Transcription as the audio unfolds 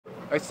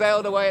They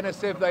sailed away in a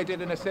sieve, they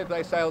did in a sieve,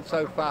 they sailed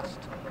so fast,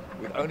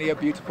 with only a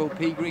beautiful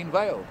pea-green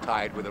veil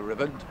tied with a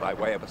riband by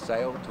way of a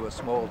sail to a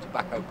small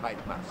tobacco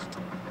pipe mast.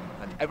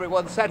 And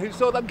everyone said who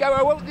saw them go,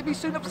 oh, won't they be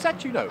soon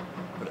upset, you know?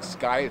 For the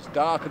sky is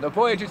dark and the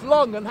voyage is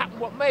long, and happen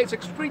what may, it's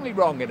extremely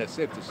wrong in a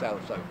sieve to sail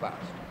so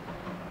fast.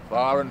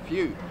 Far and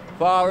few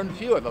are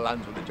the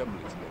lands where the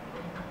Jumblies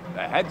live.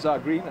 Their heads are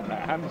green and their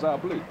hands are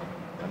blue,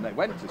 and they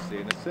went to sea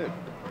in a sieve.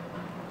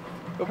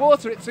 The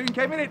water, it soon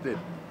came in, it did.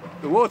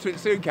 The water, it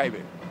soon came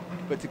in.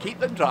 But to keep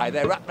them dry,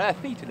 they wrapped their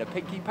feet in a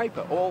pinky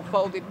paper, all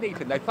folded neat,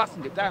 and they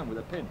fastened it down with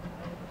a pin.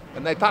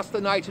 And they passed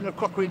the night in a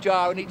crockery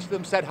jar, and each of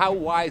them said how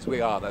wise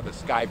we are, though the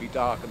sky be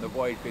dark and the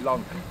voyage be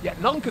long. Yet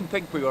none can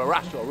think we were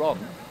rash or wrong,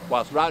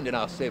 whilst round in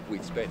our sieve we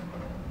spin.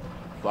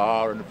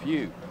 Far and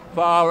few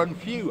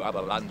are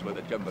the lands where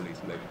the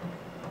Jumblies live.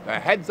 Their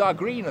heads are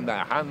green and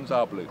their hands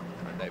are blue,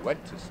 and they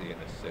went to sea in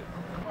a sieve.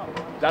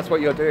 That's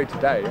what you're doing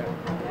today,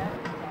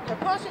 yeah? So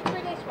pass it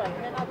through this way,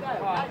 and then I'll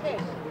go, like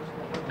this.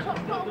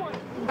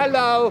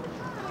 Hello!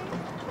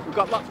 We've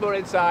got lots more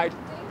inside.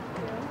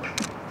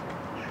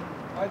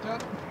 Hi, John.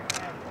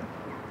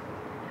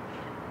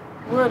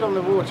 Word on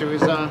the Water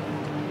is a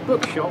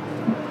bookshop,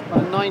 a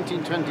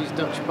 1920s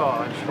Dutch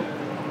barge.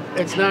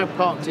 It's now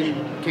parked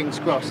in King's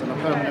Cross on a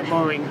permanent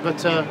mooring,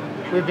 but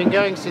we've been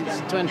going since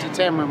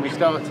 2010 when we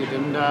started,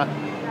 and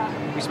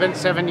we spent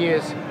 7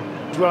 years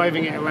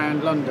driving it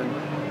around London.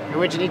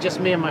 Originally just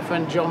me and my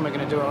friend John were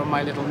going to do it on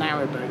my little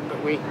narrowboat,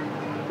 but we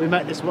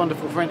met this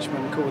wonderful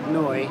Frenchman called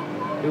Noy,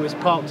 who was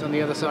parked on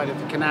the other side of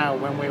the canal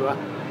when we were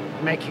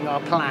making our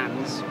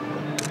plans,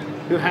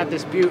 who had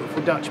this beautiful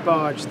Dutch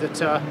barge that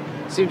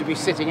seemed to be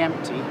sitting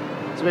empty.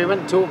 So we went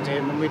and talked to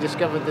him, and we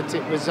discovered that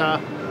it was,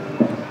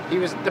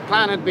 the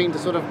plan had been to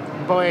sort of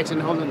buy it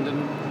in Holland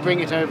and bring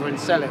it over and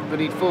sell it,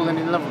 but he'd fallen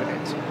in love with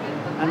it.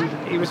 And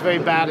he was very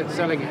bad at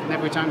selling it, and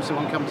every time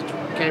someone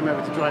came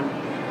over to try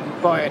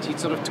and buy it, he'd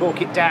sort of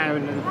talk it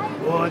down, and,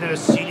 oh, the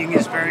ceiling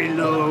is very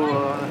low,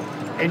 or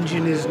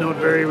engine is not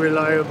very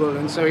reliable,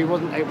 and so he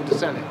wasn't able to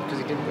sell it because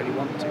he didn't really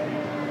want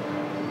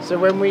to. So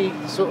when we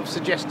sort of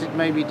suggested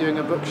maybe doing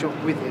a bookshop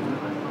with him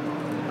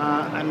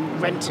and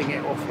renting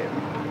it off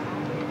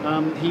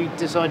him, he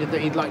decided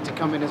that he'd like to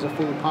come in as a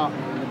full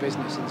partner in the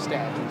business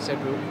instead, and said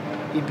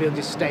he'd build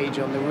this stage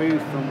on the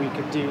roof and we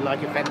could do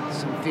like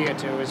events and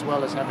theatre as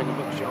well as having a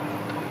bookshop.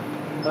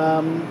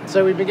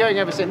 So we've been going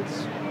ever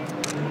since,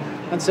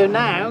 and so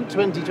now,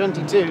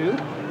 2022,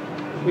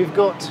 we've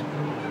got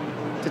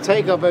to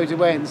take our boat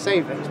away and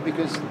save it,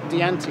 because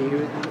Dianti,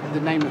 the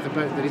name of the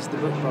boat that is the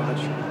book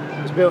barge,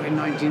 was built in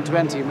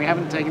 1920 and we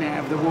haven't taken it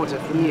out of the water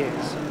for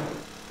years.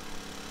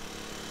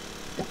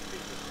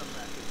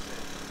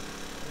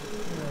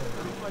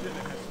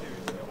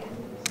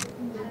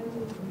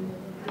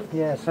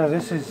 Yeah, so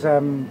this is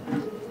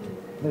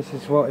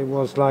what it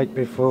was like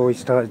before we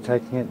started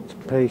taking it to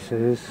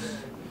pieces.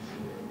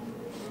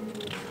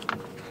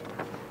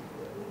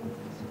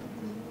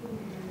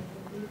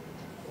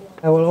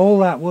 Oh, well, all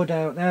that wood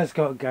out there's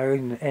got to go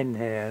in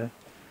here.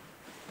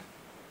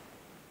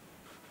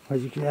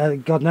 Well,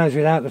 God knows,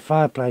 without the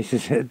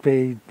fireplaces it'd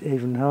be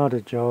even harder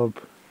job.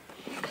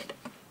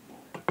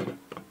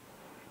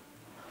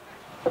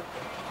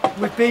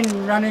 We've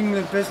been running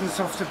the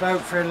business off the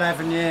boat for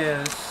 11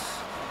 years.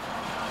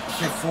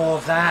 Before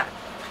that,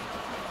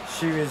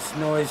 she was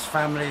Noy's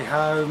family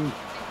home.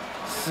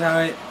 So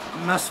it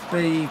must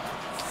be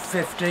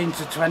 15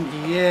 to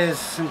 20 years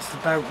since the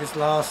boat was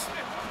last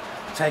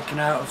taken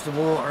out of the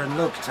water and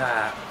looked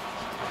at.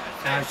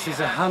 Now she's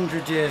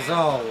 100 years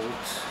old,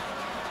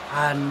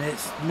 and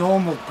it's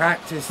normal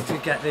practice to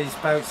get these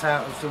boats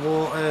out of the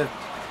water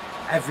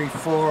every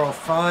 4 or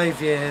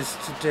 5 years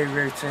to do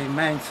routine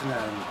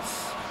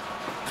maintenance.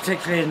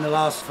 Particularly in the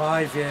last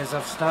 5 years,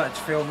 I've started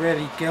to feel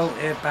really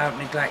guilty about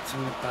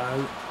neglecting the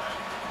boat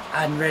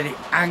and really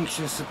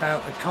anxious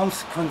about the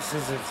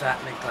consequences of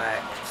that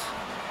neglect,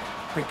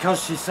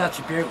 because she's such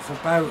a beautiful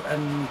boat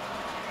and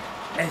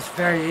it's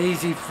very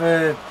easy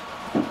for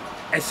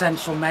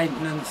essential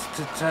maintenance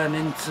to turn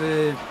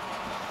into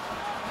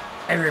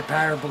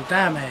irreparable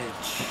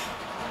damage.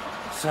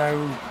 So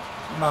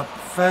my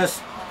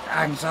first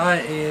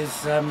anxiety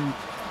is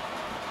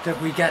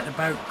that we get the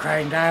boat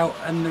craned out,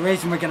 and the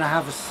reason we're going to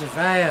have a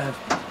surveyor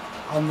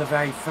on the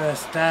very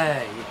first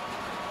day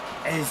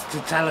is to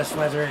tell us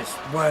whether it's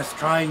worth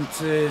trying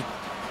to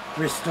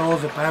restore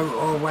the boat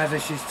or whether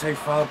she's too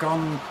far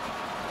gone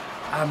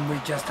and we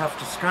just have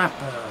to scrap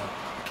her.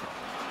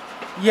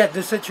 Yet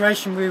the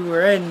situation we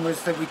were in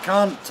was that we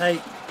can't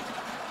take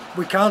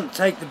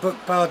the book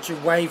barge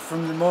away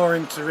from the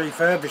mooring to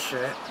refurbish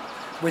it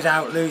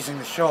without losing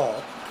the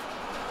shop,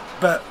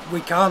 but we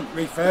can't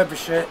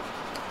refurbish it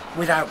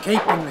without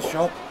keeping the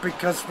shop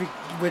because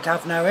we'd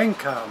have no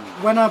income.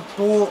 When I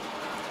bought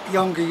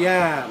Younger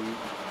Jan,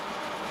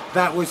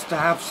 that was to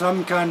have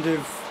some kind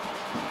of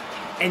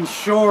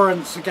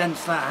insurance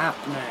against that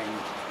happening,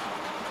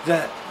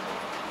 that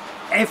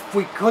if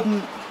we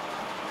couldn't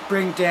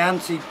bring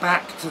Dianti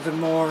back to the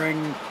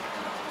mooring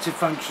to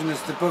function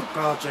as the book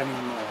barge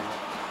anymore,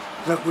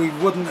 that we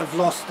wouldn't have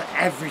lost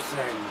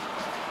everything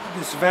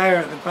the surveyor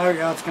at the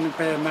boatyard's going to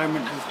be a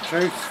moment of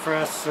truth for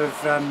us of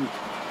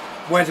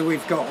whether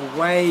we've got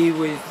away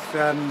with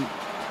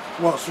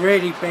what's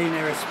really been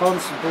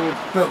irresponsible,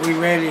 but we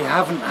really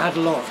haven't had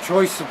a lot of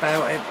choice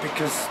about it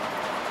because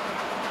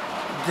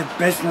the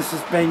business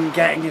has been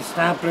getting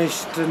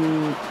established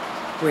and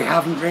we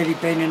haven't really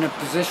been in a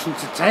position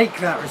to take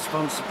that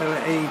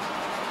responsibility,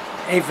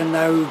 even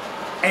though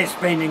it's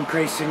been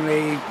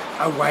increasingly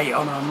a weight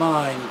on our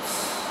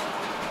minds.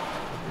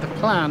 The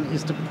plan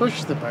is to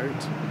push the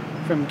boat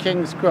from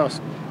King's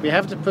Cross. We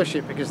have to push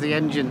it because the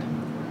engine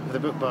of the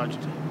book barge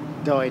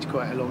died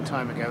quite a long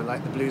time ago,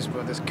 like the Blues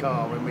Brothers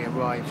car when we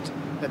arrived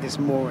at this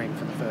mooring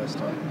for the first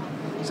time.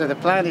 So the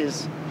plan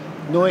is,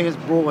 Noy has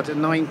bought a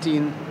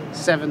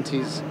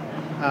 1970s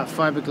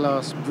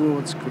fiberglass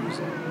Broads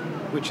cruiser,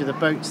 which are the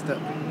boats that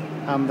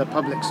the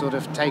public sort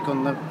of take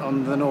on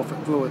the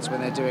Norfolk Broads when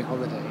they're doing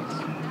holidays.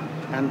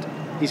 And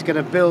he's going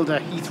to build a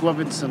Heath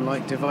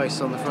Robinson-like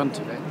device on the front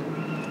of it,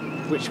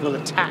 which will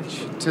attach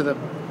to the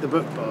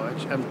book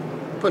barge and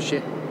push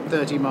it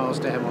 30 miles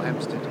to Hemel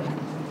Hempstead.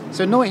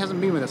 So Noy hasn't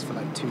been with us for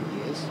like 2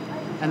 years,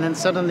 and then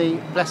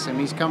suddenly, bless him,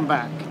 he's come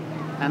back,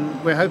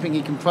 and we're hoping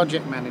he can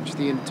project manage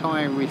the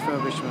entire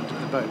refurbishment of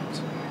the boat.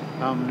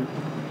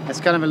 It's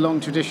kind of a long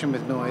tradition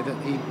with Noy that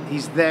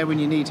he's there when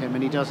you need him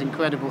and he does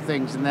incredible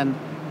things, and then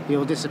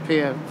he'll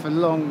disappear for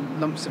long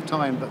lumps of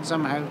time, but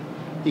somehow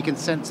he can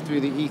sense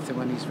through the ether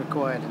when he's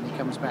required and he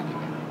comes back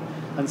again.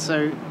 And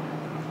so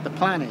the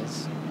plan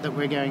is that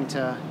we're going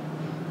to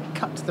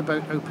cut the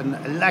boat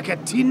open like a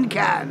tin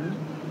can,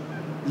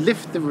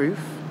 lift the roof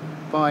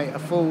by a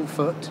full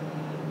foot,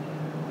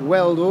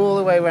 weld all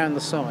the way around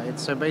the side,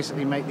 so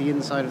basically make the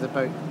inside of the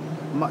boat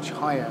much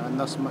higher and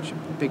thus much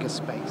bigger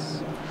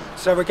space.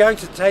 So we're going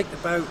to take the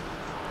boat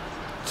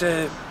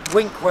to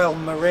Winkwell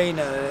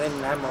Marina in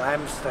Hemel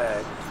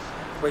Hempstead,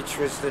 which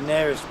was the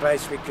nearest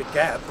place we could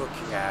get a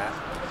booking at.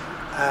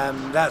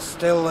 That's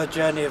still a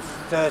journey of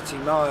 30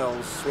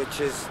 miles,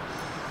 which is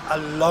a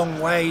long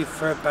way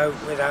for a boat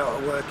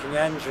without a working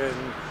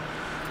engine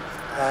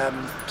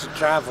to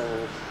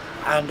travel.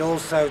 And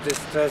also there's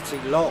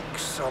 30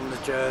 locks on the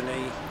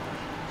journey,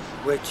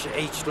 which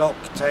each lock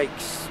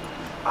takes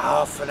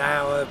half an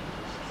hour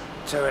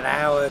to an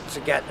hour to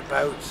get the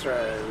boat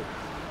through.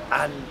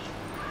 And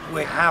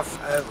we have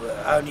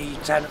only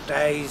 10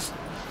 days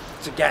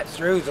to get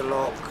through the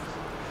lock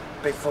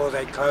before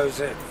they close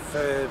it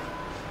for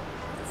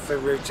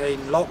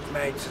routine lock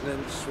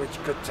maintenance,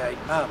 which could take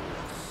months.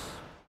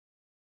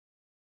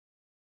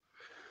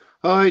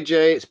 Hi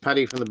Jay, it's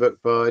Paddy from the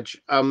Book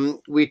Barge.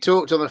 We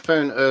talked on the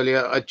phone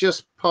earlier. I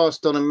just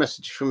passed on a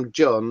message from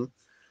John.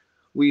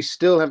 We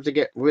still have to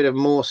get rid of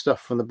more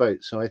stuff from the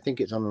boat, so I think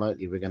it's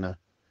unlikely we're going to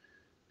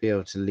be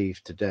able to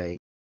leave today.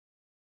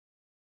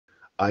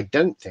 I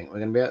don't think we're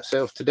going to be out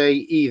sail today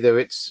either.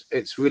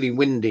 It's really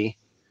windy,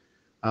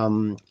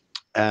 and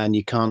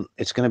you can't.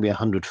 It's going to be a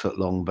 100-foot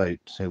long boat,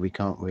 so we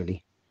can't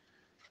really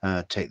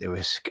take the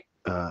risk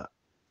of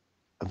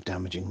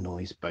damaging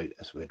Noy's boat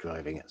as we're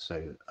driving it.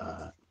 So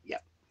yeah.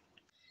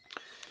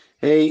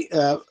 Hey,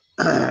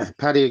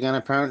 Paddy again.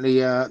 Apparently,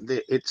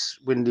 it's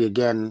windy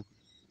again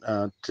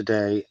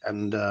today,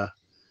 and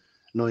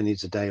Noy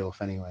needs a day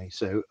off anyway,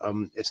 so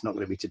it's not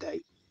going to be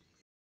today.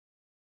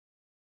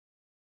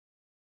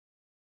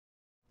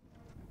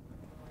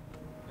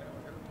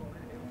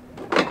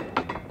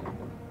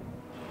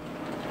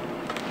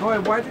 Noy,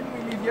 why didn't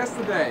we leave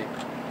yesterday?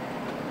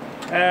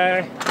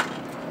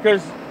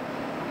 Because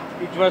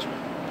it was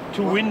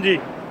too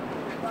windy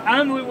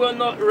and we were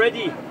not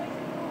ready.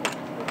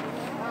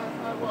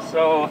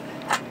 So,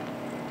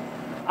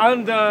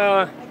 and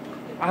I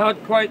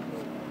had quite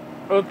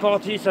a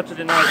party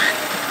Saturday night.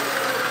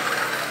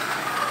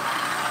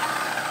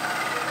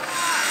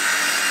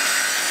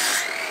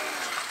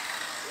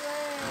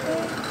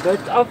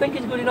 But I think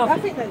it's good enough. I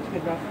think that's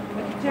good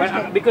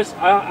enough. Because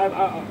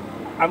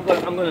I'm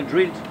gonna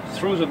drill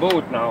through the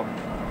boat now.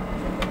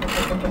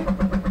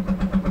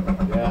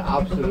 They're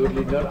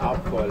absolutely not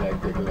up for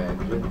electrical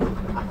engines.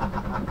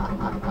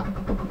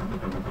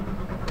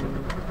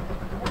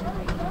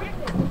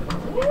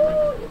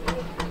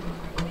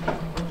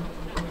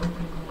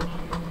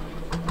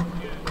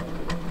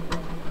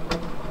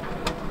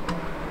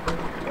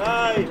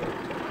 Hi.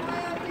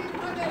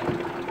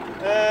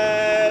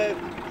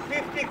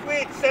 50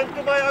 quid sent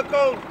to my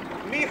account.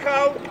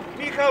 Michał,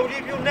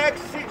 leave you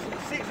next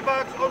six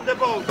bucks on the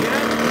boat,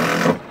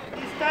 yeah?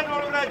 It's 10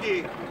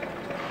 already.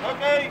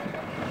 Okay?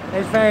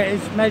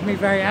 It's made me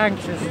very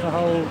anxious, the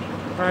whole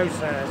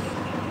process.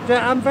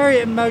 I'm very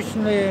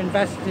emotionally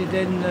invested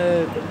in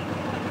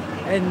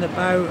the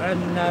boat,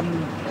 and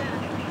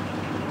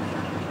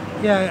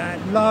yeah,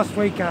 last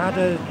week I had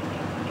a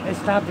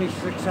established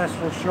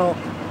successful shop,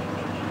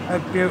 a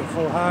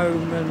beautiful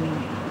home,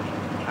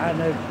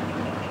 and a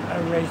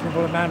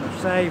reasonable amount of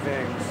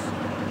savings.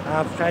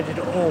 I've traded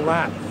all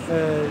that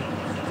for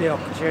the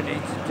opportunity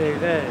to do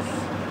this.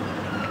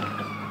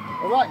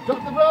 All right,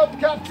 drop the rope,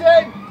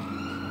 Captain.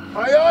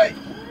 Aye, aye.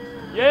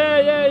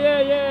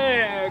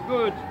 Yeah,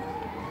 good.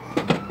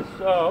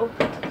 So,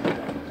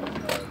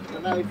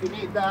 don't know if you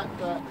need that,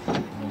 but...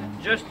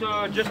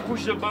 Just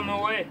push the bum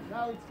away.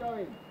 Now it's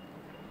going.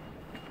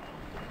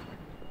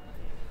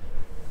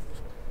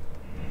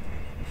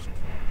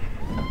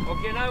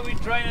 Okay, now we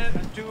try to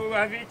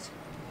have it.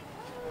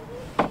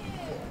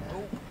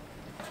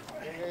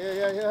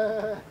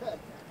 Yeah.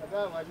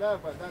 I know,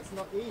 but that's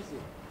not easy.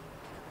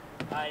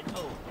 I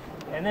know.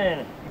 And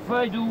then, if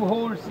I do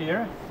holes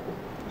here,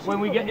 when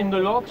we get in the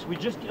locks, we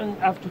just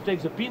have to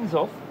take the pins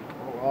off.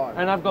 Oh, right.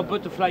 And I've got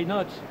butterfly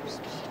nuts.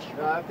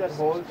 No, I've got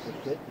holes.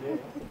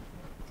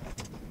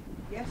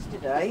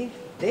 Yesterday,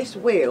 this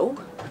wheel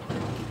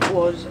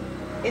was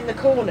in the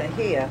corner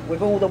here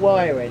with all the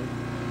wiring.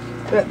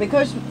 But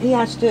because he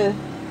has to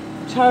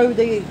tow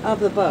the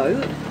other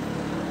boat,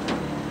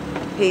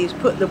 he's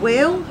put the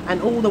wheel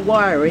and all the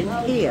wiring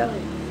here.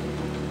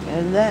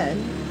 And then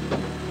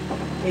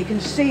he can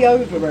see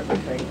over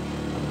everything.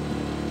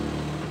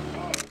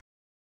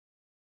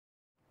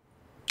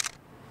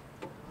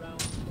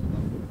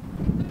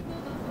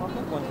 I've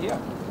got one here.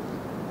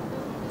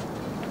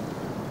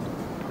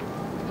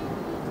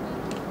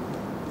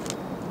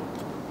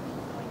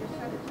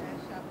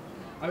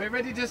 Are we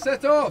ready to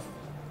set off?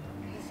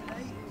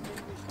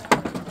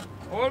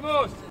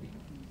 Almost.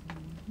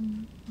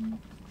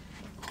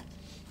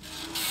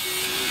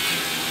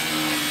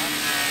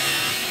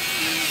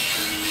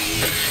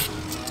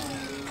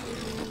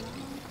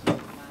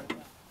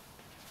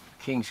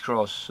 King's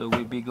Cross, so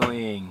we'll be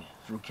going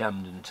through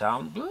Camden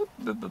Town,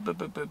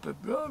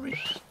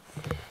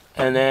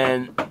 and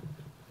then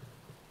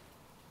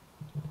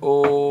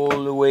all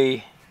the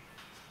way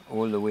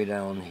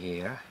down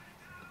here.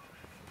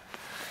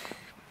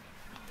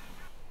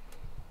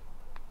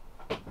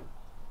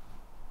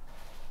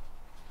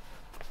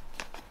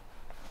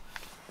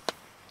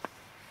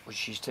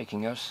 Which is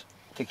taking us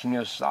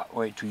that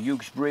way to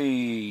Hughes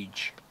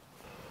Bridge.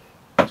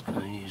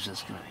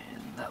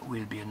 That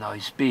will be a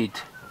nice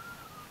bit.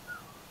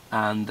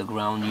 And the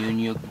Grand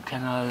Union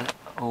Canal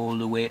all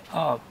the way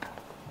up.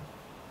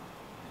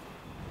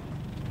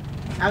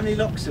 How many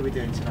locks are we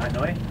doing tonight,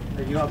 Noy?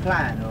 Have you got a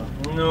plan or?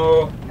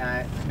 No.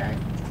 No, okay.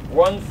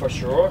 One for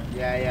sure.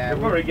 Yeah.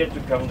 We'll probably get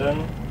to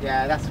Camden.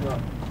 Yeah, that's what.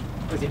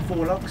 Was it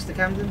 4 locks to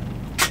Camden?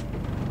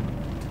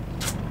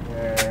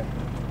 Yeah.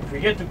 If we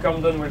get to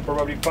Camden, we'll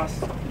probably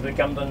pass the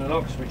Camden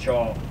locks, which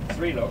are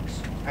 3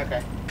 locks.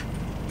 Okay.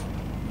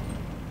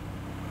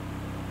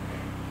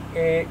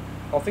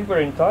 I think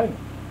we're in time.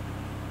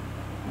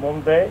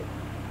 Monday.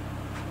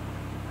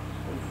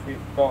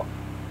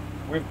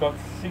 We've got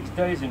 6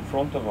 days in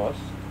front of us.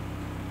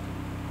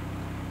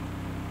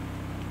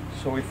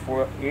 So if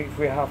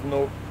we have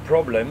no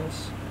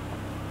problems,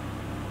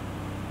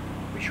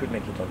 we should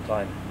make it on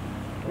time.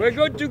 We're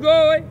good to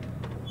go, eh?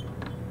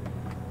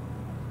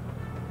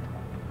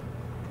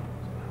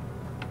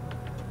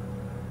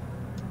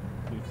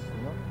 It's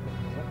not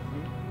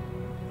exactly.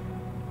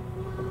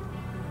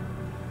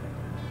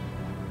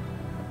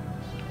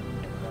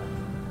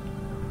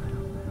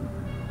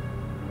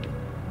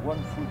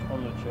 One foot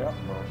on the chair.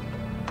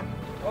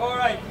 All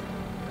right.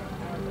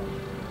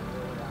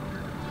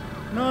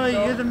 No,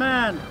 you're the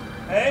man.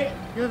 Hey?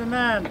 You're the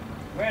man.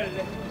 Well,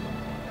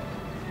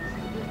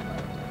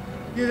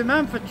 You're the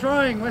man for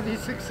trying whether you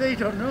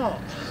succeed or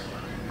not.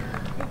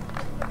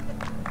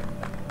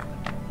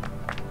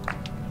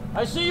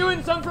 I see you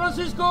in San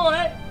Francisco,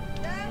 eh?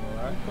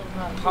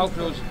 How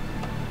close?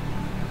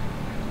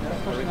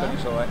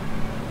 It's all right.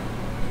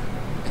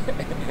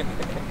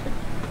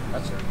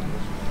 That's it.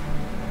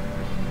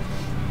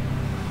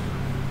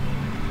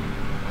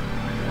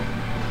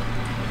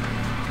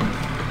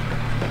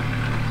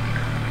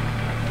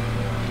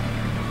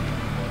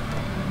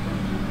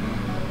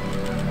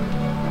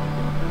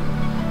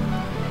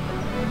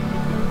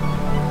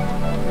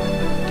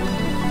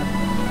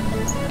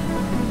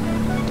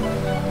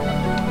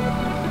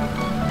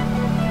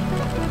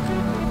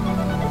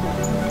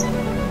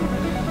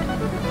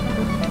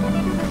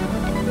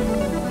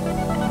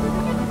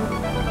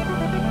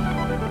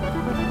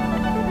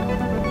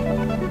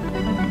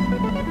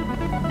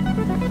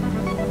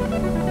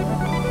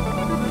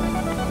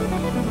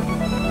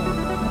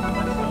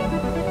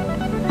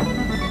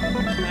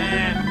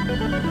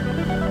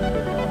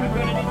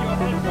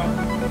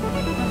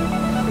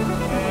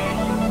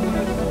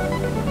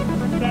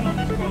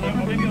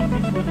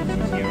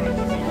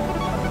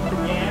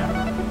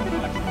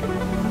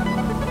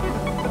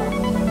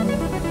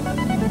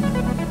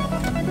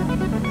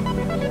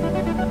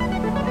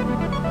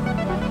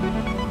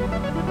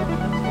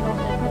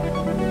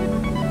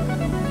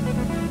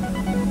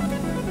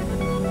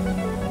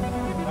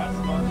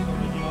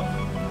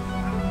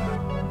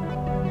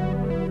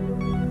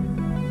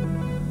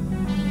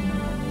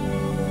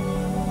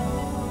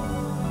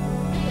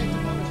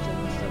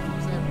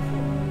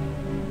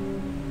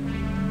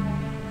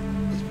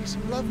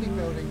 Some lovely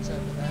buildings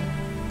over there.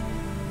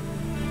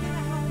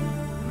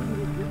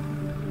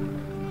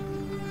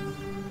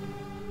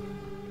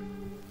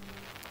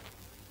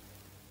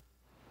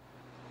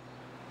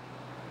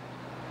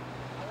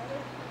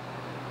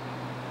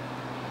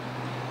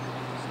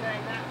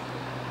 Staying that.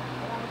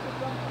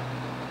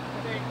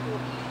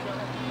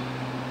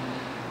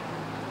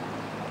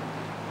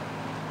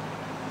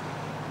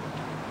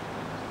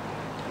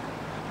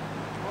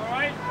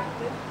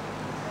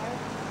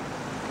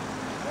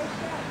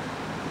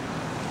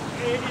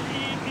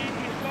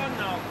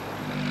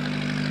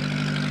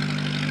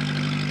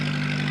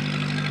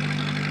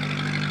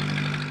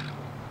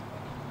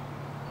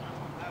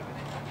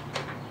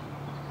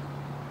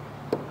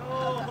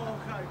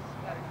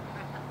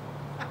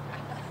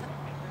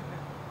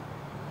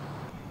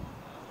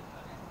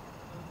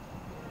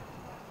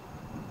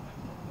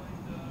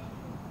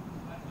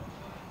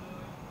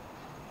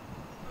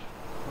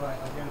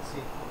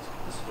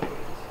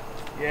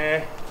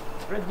 Yeah,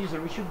 red diesel,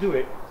 we should do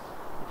it.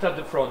 It's at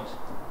the front.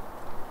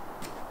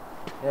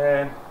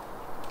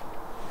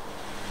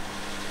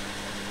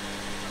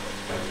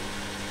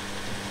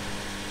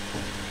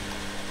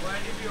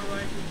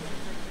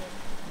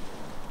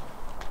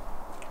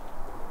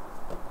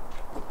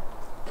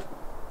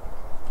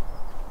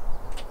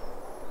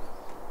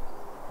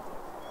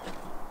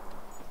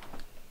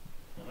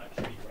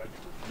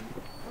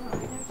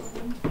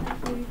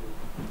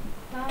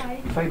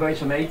 If I buy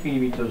some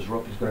 8mm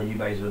rope, it's going to be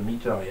by the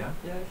meter, yeah?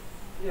 Yes,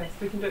 yes,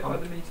 we can do it by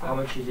the meter. How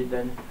much is it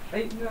then?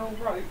 8mm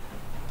rope.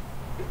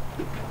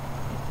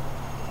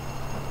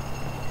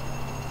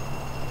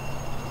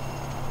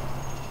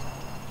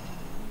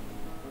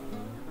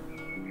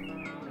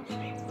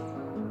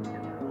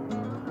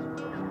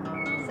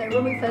 So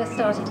when we first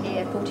started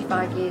here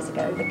 45 years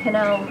ago, the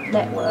canal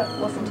network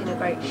wasn't in a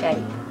great shape.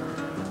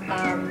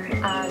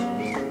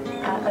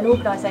 An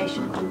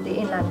organisation called the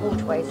Inland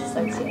Waterways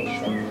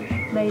Association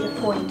made a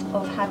point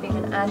of having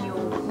an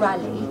annual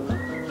rally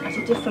at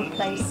a different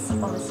place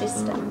on the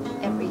system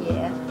every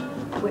year,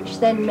 which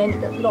then meant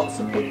that lots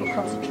of people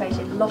concentrated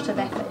a lot of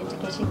effort into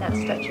getting that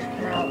stretch of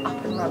canal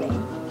up and running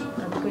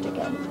and good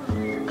again.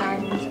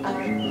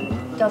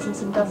 And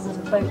dozens and dozens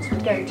of boats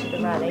would go to the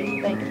rally,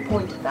 make a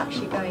point of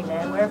actually going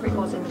there, wherever it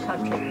was in the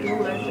country, it would be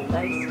all over the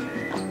place,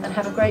 and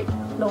have a great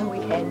long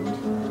weekend.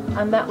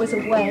 And that was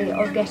a way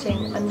of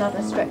getting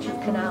another stretch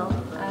of canal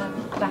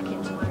back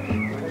into my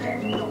people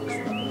again, locks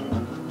and everything.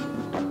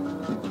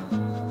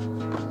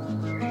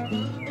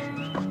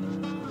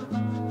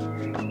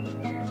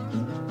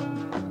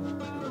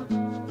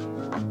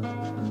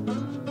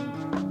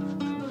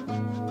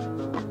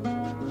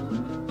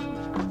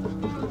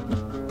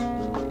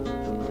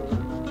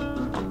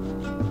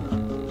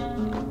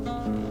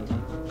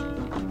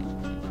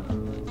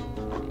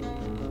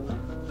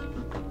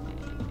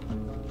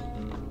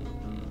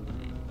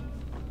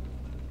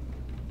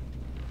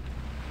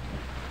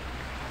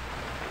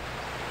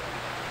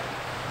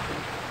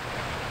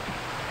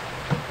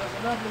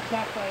 Lovely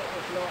cafe it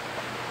was like.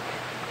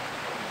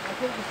 I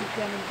think this is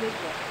Jon and Noy.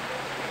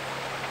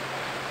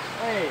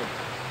 Hey!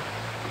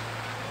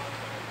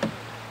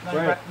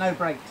 No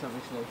brakes,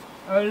 obviously.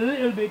 A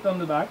little bit on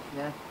the back.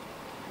 Yeah.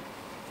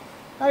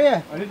 Oh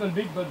yeah. A little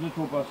bit, but the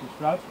topaz is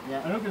flat.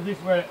 Yeah. And look at this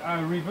where I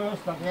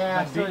reversed that.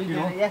 Yeah, that I saw bit, you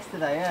doing it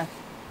yesterday. Yeah.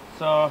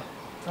 So,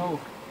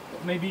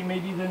 maybe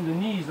then the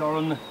knees are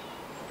on.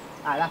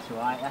 Ah, that's all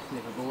right. That's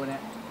livable, isn't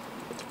it?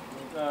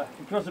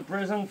 It was a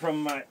present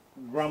from my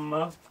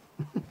grandma.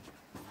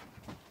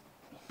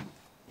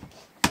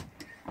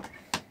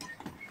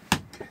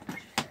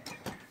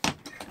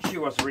 She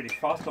was really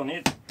fast on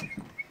it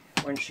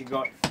when she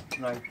got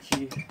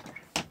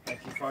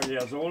 95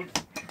 years old.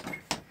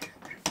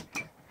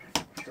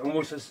 It's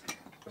almost a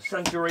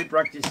century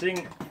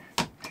practicing.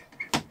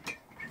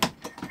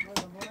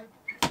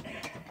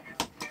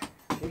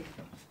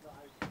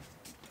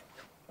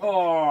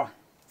 Oh!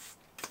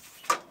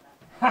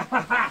 Ha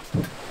ha ha!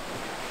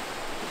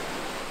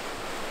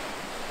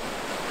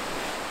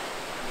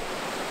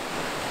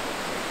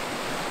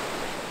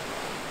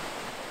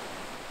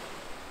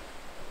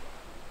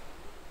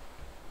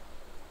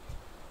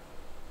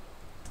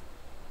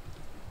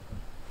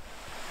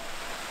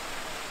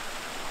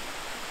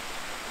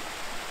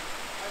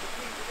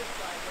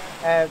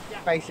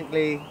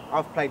 Basically,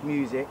 I've played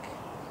music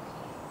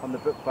on the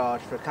book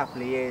barge for a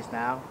couple of years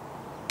now,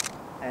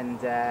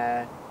 and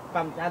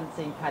hadn't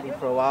seen Paddy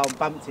for a while, and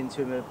bumped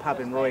into him at a pub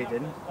in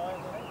Roydon.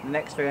 The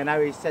next thing I know,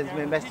 he sends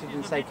me a message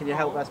and say, "Can you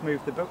help us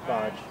move the book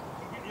barge?"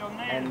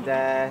 And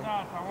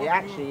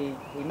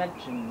he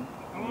mentioned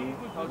you,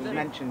 he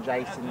mentioned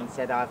Jason and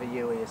said either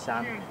you or your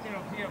son.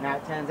 Now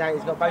it turns out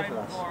he's got both of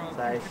us,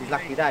 so it's his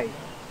lucky day.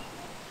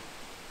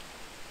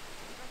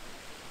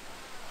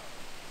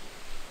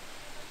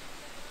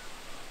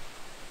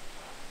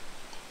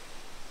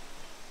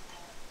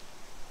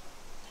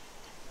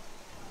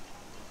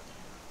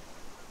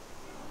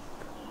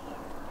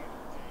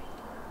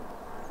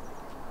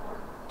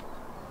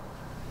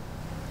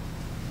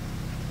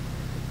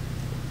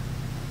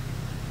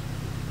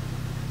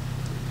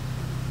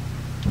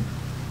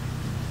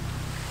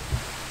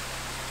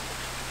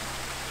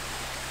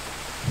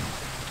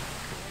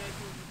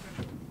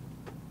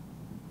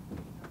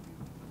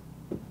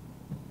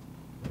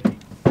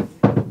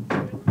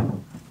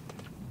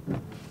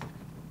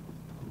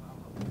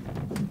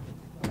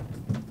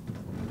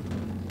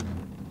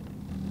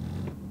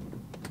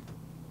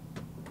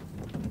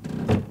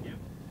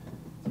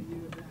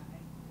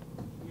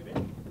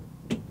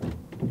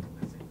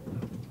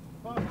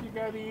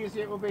 The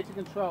easier it will be to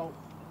control.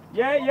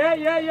 Yeah.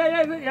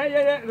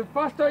 The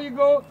faster you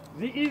go,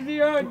 the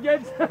easier it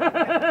gets. yeah,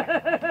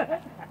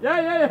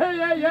 you're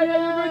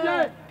good,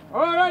 yeah.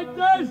 All right,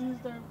 yes.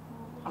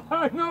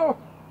 I know.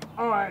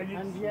 All right,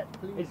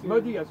 it's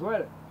muddy as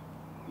well.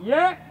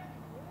 Yeah,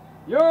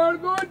 you're all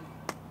good.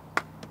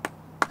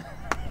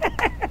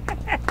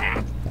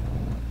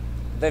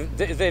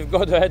 They've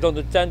got ahead on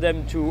the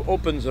tandem to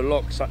open the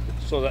lock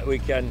so that we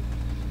can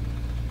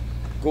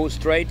go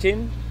straight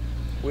in.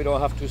 we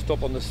don't have to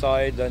stop on the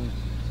side and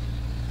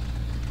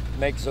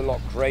make the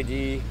lock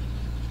ready.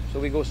 So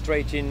we go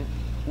straight in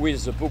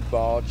with the book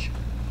barge.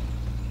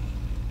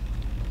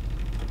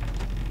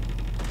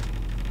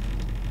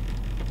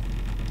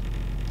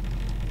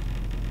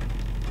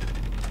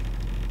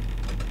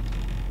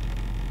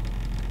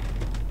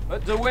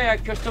 But the way I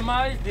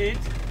customized it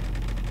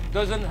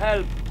doesn't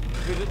help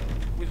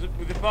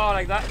with the bar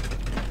like that.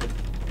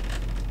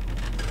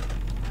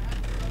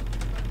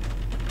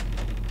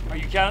 Oh,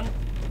 you can?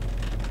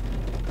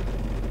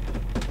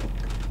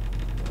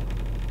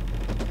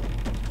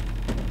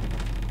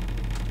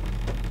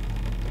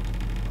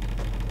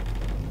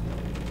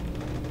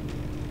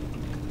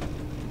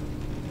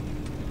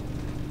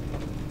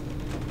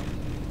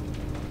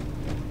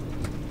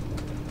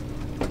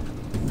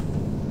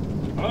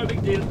 Oh,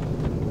 big deal.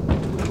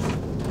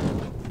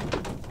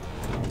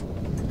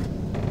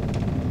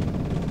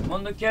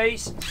 On the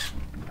case.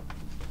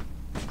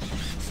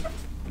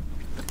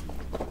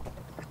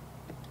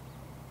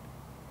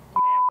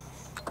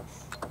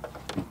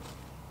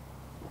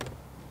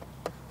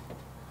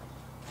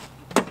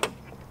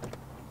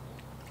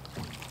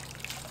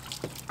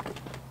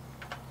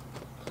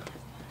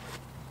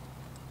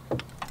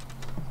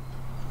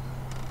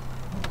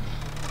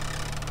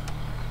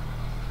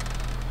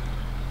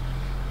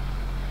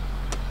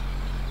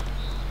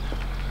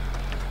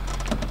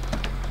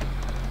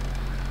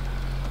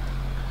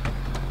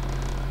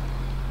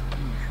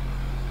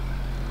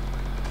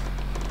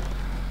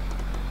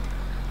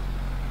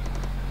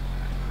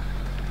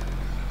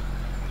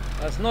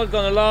 That's not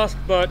gonna last,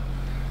 but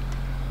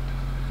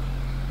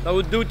that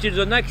would do till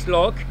the next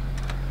lock,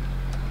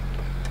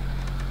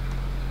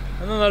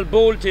 and then I'll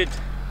bolt it.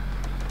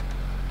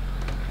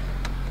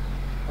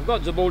 I've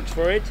got the bolts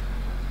for it.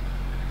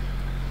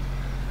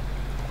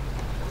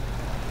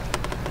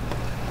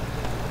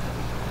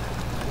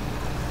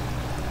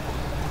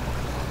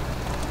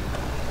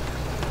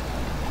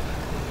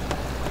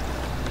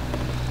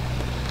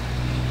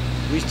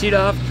 We still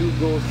have to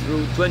go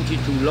through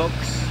 22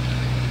 locks.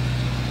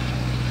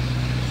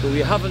 So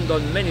we haven't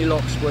done many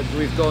locks, but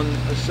we've done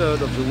a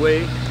third of the way.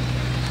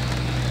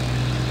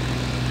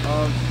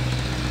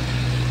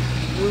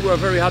 We were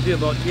very happy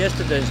about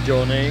yesterday's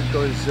journey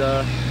because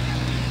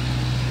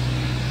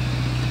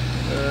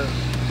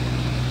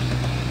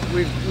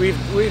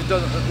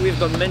we've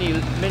done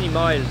many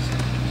miles.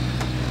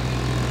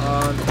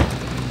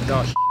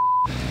 Gosh.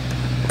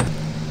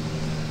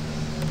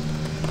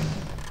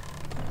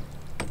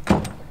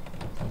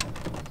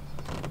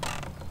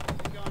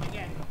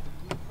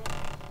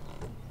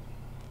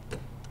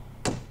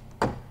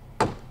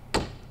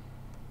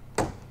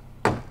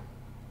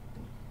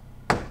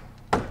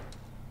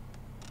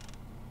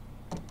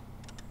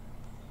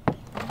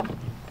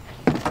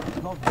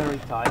 Not very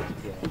tight,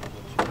 yeah, it's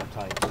super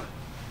tight.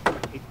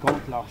 It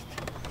can't last.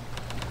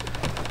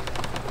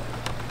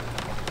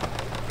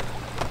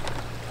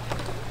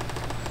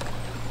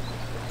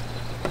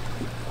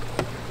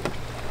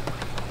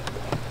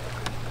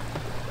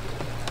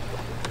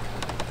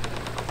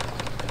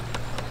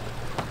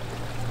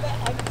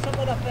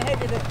 Someone up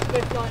ahead in it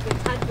with like the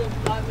tandem,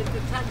 like with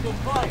the tandem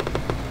bike.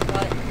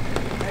 Like,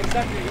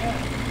 exactly, yeah.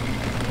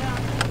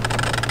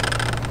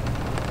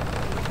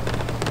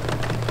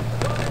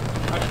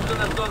 I shouldn't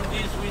have done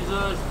this with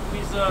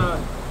a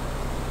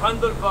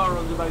handlebar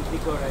on the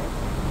bicycle.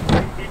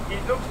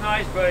 It looks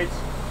nice, but it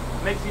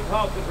makes it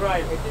hard to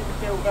drive. It didn't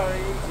feel very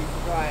easy to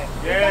drive.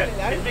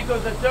 Yeah, it's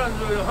because I turned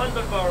the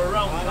handlebar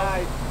around. I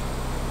know.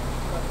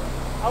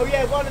 Oh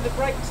yeah, one of the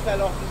brakes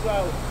fell off as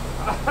well.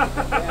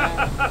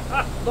 Yeah.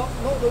 Not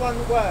the one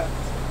that worked.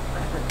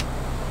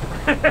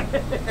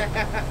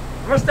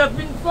 Must have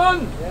been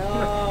fun.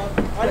 Yeah.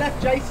 I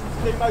left Jason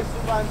to do most of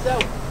it by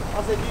himself.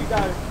 I said, you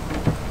go.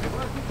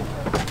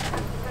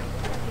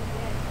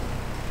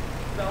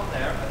 Down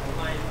there at the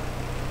line.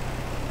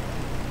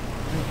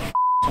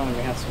 Time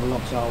we had some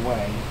locks our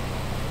way.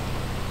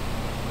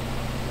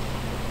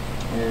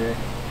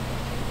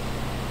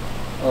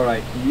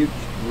 Alright, huge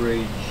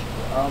bridge.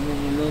 How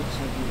many locks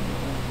have you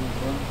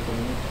done for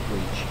next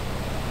bridge?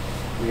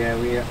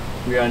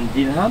 We are in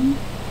Denham.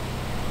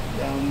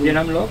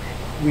 Denham lock.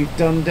 We've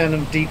done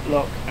Denham Deep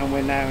Lock, and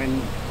we're now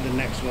in the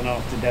next one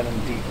after Denham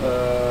Deep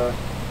Lock.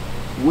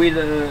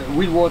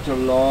 With water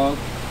lock,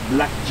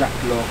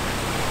 blackjack lock.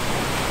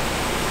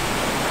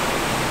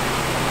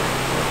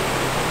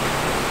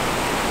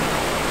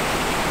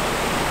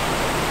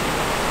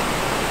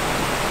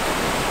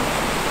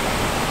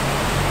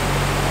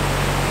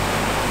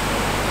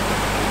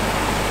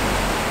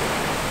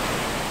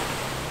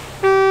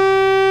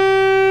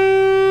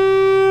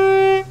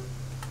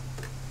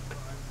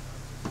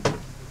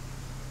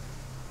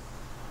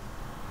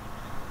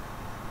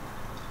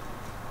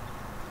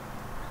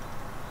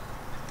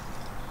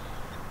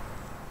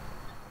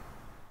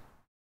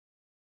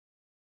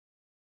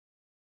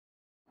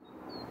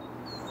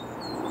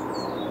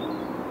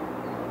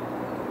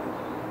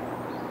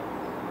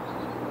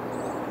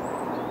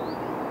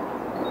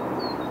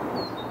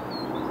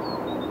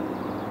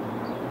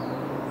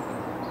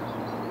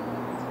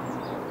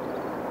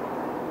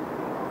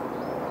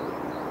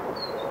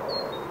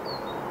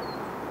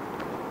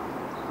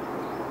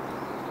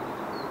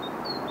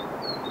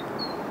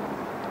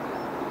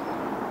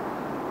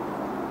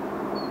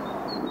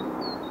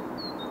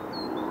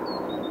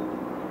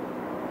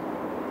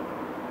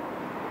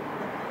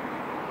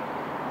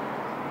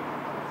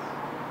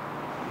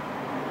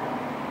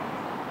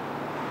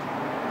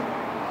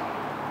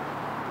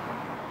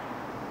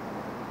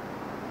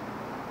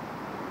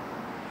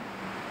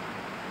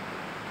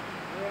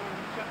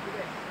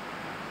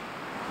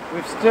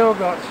 We've still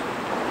got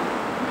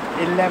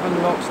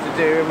 11 locks to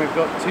do, and we've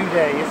got 2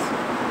 days.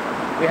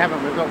 We've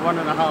got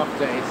 1.5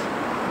 days.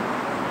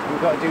 We've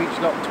got to do each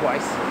lock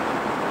twice.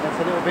 That's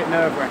a little bit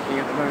nerve-wracking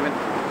at the moment.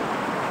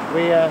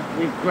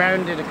 We've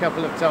grounded a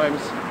couple of times,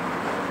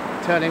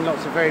 turning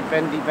lots of very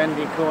bendy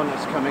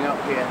corners coming up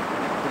here.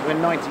 We're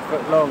 90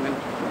 foot long, and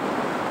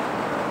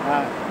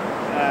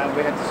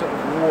we had to sort of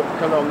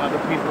walk along other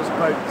people's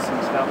boats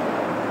and stuff.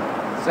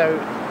 So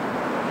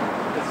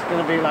it's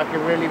going to be like a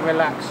really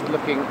relaxed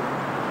looking,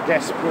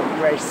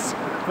 desperate race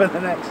for the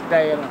next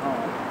day and a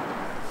half.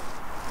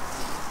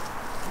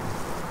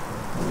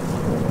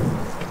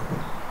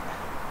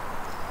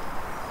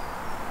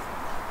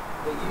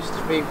 It used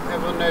to be,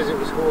 everyone knows it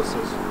was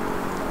horses,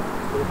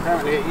 but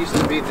apparently it used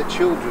to be the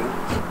children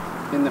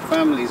in the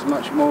families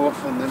much more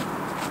often than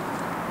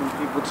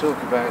people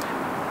talk about.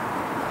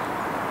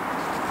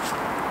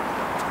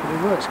 But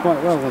it works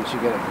quite well once you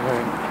get it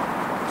going.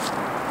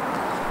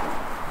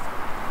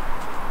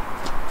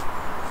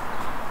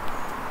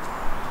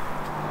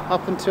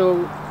 Up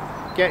until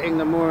getting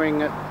the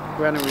mooring at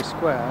Granary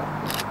Square,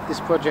 this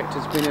project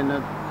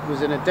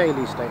was in a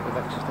daily state of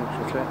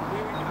existential threat.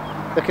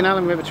 The Canal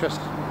and River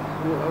Trust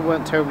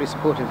weren't terribly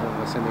supportive of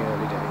us in the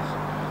early days,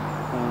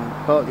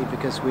 partly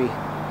because we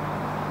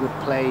would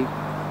play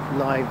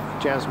live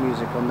jazz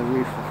music on the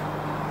roof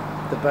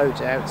of the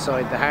boat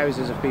outside the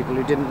houses of people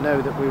who didn't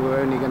know that we were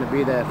only going to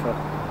be there for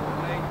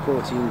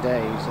 14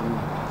 days,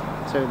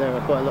 and so there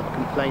were quite a lot of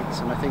complaints,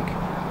 and I think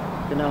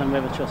Canal and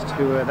River Trust,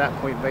 who were at that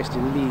point based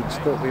in Leeds,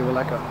 thought we were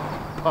like a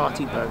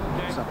party boat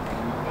or something.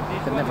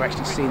 They'd never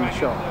actually seen the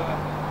shop.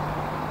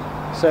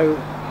 So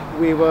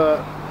we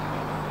were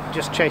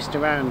just chased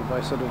around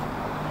by sort of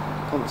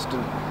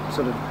constant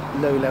sort of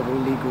low-level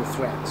legal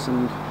threats,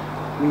 and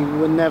we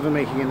were never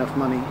making enough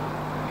money.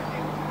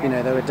 You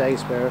know, there were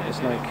days where it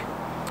was like,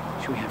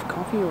 should we have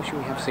coffee or should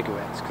we have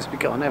cigarettes? Because we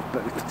can't have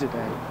both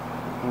today.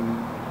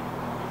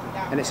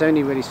 And it's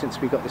only really since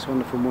we got this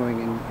wonderful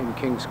mooring in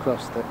King's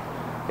Cross that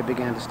it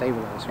began to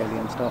stabilise really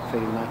and start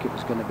feeling like it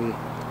was going to be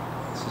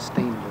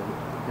sustainable,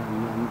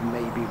 and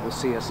maybe will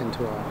see us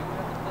into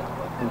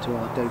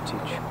our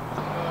dotage.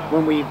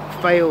 When we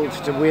failed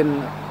to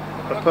win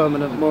a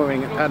permanent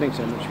mooring at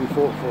Paddington, which we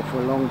fought for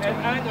a long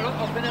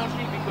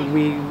time,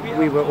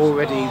 we were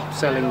already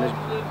selling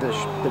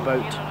the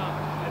boat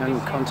and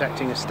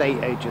contacting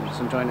estate agents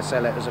and trying to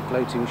sell it as a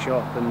floating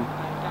shop, and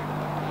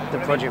the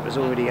project was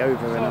already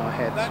over in our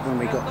heads when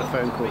we got the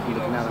phone call from the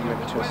Canal and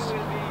River Trust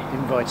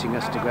inviting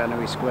us to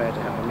Granary Square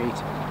to have a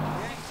meeting.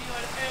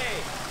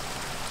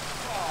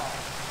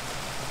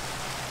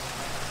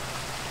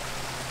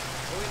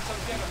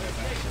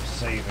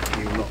 Save a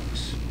few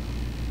locks,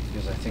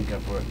 because I think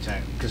I've worked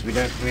out, because we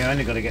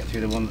only got to get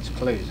through the one that's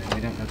closing,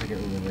 we don't have to get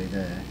all the way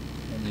there.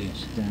 And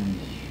it's down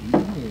here,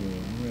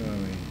 where are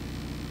we?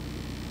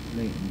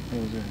 Leighton,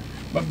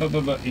 but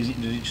does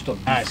it stop?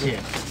 Ah, it's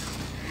here.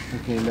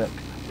 Okay, look,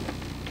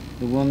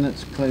 the one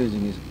that's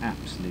closing is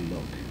Apsley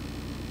Lock.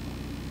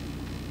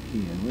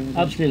 Here,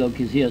 Apsley Lock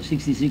is here,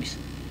 66.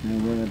 Now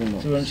where are the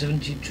locks?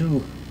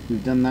 272.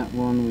 We've done that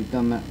one, we've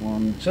done that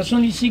one. So it's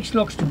only 6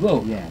 locks to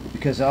go. Yeah,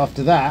 because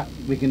after that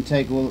we can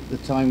take all the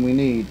time we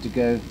need to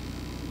go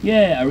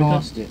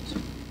past it.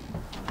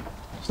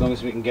 As long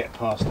as we can get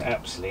past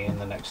Apsley in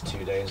the next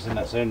 2 days, then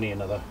that's only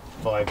another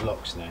 5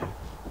 locks now.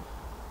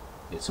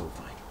 It's all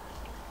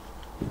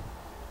fine.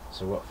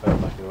 So what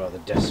felt like a rather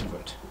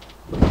desperate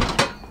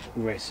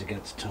race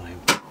against time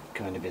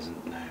kind of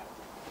isn't now.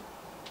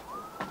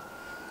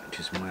 Which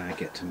is why I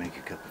get to make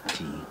a cup of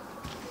tea.